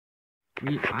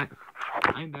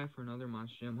I'm back for another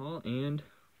Monster Jam haul, and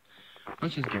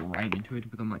let's just get right into it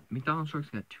with the McDonald's trucks.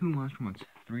 Got 2 Monster Ones,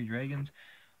 3 Dragons,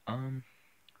 El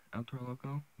Toro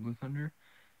Loco, Blue Thunder.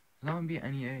 That would be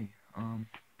NEA.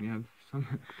 We have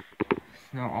some.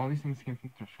 Now all these things came from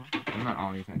thrift store. Well, not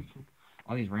all these actually.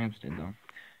 All these ramps did though.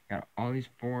 Got all these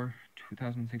 4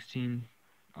 2016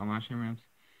 Monster Jam ramps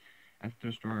at the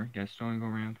thrift store. Got a Stolen Go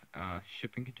ramp,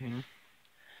 shipping container.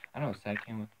 I don't know what set it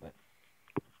came with, but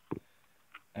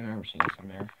I remember seeing it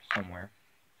somewhere.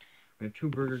 We have 2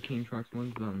 Burger King trucks.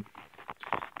 One's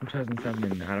 2007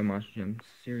 and not a Monster Jam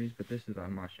series, but this is a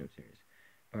Monster Jam series.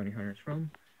 Bounty Hunters from.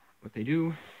 What they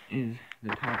do is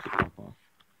the tops pop off.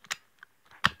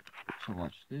 So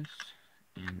watch this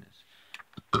and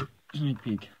this. Sneak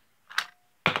peek.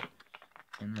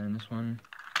 And then this one.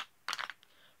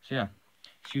 So yeah,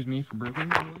 excuse me for burping,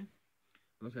 by the way.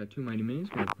 We also got 2 Mighty Minis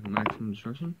with maximum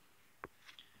destruction.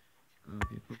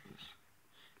 Okay, focus.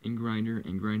 And grinder,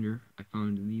 I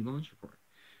found the launcher for it.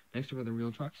 Next up are the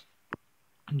real trucks.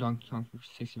 Donkey Kong for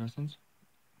 65 cents.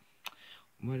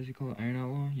 What is it called? Iron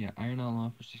Outlaw? Yeah, Iron Outlaw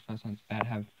for 65 cents. Bad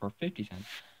Habit for 50 cents.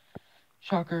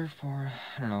 Shocker for,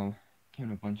 I don't know, came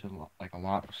in a bunch of, a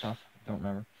lot of stuff. Don't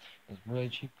remember. It was really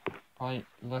cheap. Probably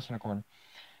less than a quarter.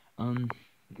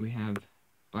 We have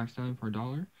Black Stallion for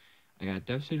 $1. I got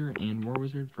Devastator and War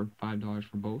Wizard for $5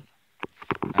 for both.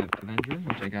 I have Avenger,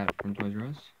 which I got from Toys R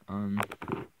Us.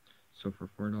 So for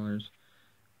 $4.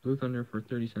 Blue Thunder for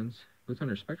 30 cents. Blue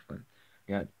Thunder Spectre Flame.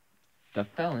 We got the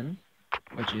Felon,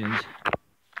 which is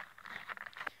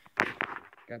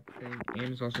got the thing,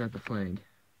 and it's also got the flag,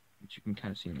 which you can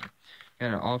kind of see now.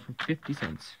 Got it all for 50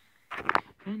 cents.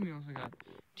 And we also got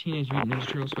Teenage Mutant Ninja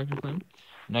Turtles Spectre Flame,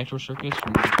 Nitro Circus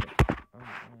from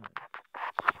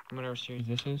whatever series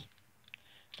this is.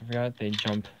 I forgot they do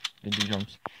jumps. I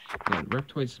got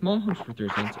Reptoid Small Humps for 30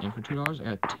 cents, and for $2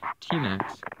 I got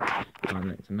T-Max.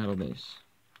 It's a metal base.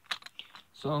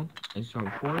 So, as you saw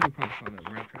before, you probably saw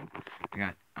that red truck. I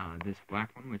got this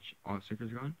black one, which all the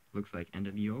stickers are on. Looks like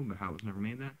NWO, but Hot Wheels never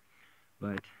made that.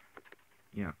 But,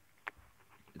 yeah,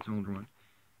 it's an older one.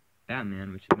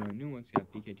 Batman, which is one of the new ones,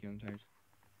 got BKT on the tires.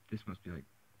 This must be, like,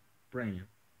 brand new.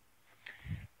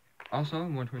 Also,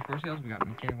 124 sales, we got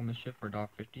Mechanical Mischief for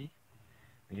 $1.50.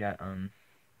 We got,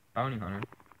 Bounty Hunter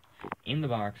in the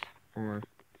box for,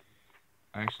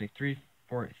 actually,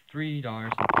 $3.50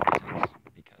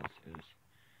 because it was,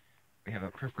 we have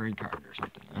a preferred card or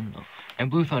something, I don't know. And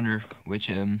Blue Thunder, which,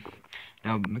 now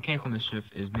Mechanical Mischief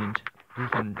is mint. Blue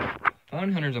Thunder,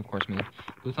 Bounty Hunter is of course mint.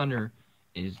 Blue Thunder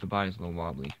is, the body's a little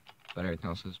wobbly, but everything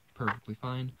else is perfectly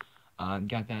fine.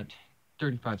 Got that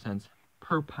 35 cents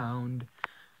per pound.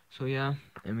 So yeah,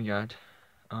 and we got,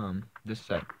 this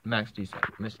set, Max D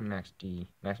set, missing Max D,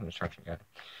 Maximum Destruction, got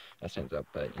that stands up,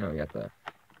 but you know, we got the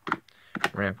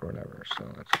ramp or whatever, so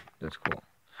that's cool.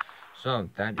 So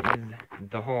that is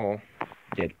the haul.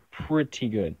 Did pretty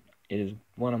good. It is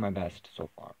one of my best so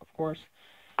far, of course.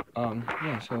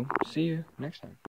 Yeah, so see you next time.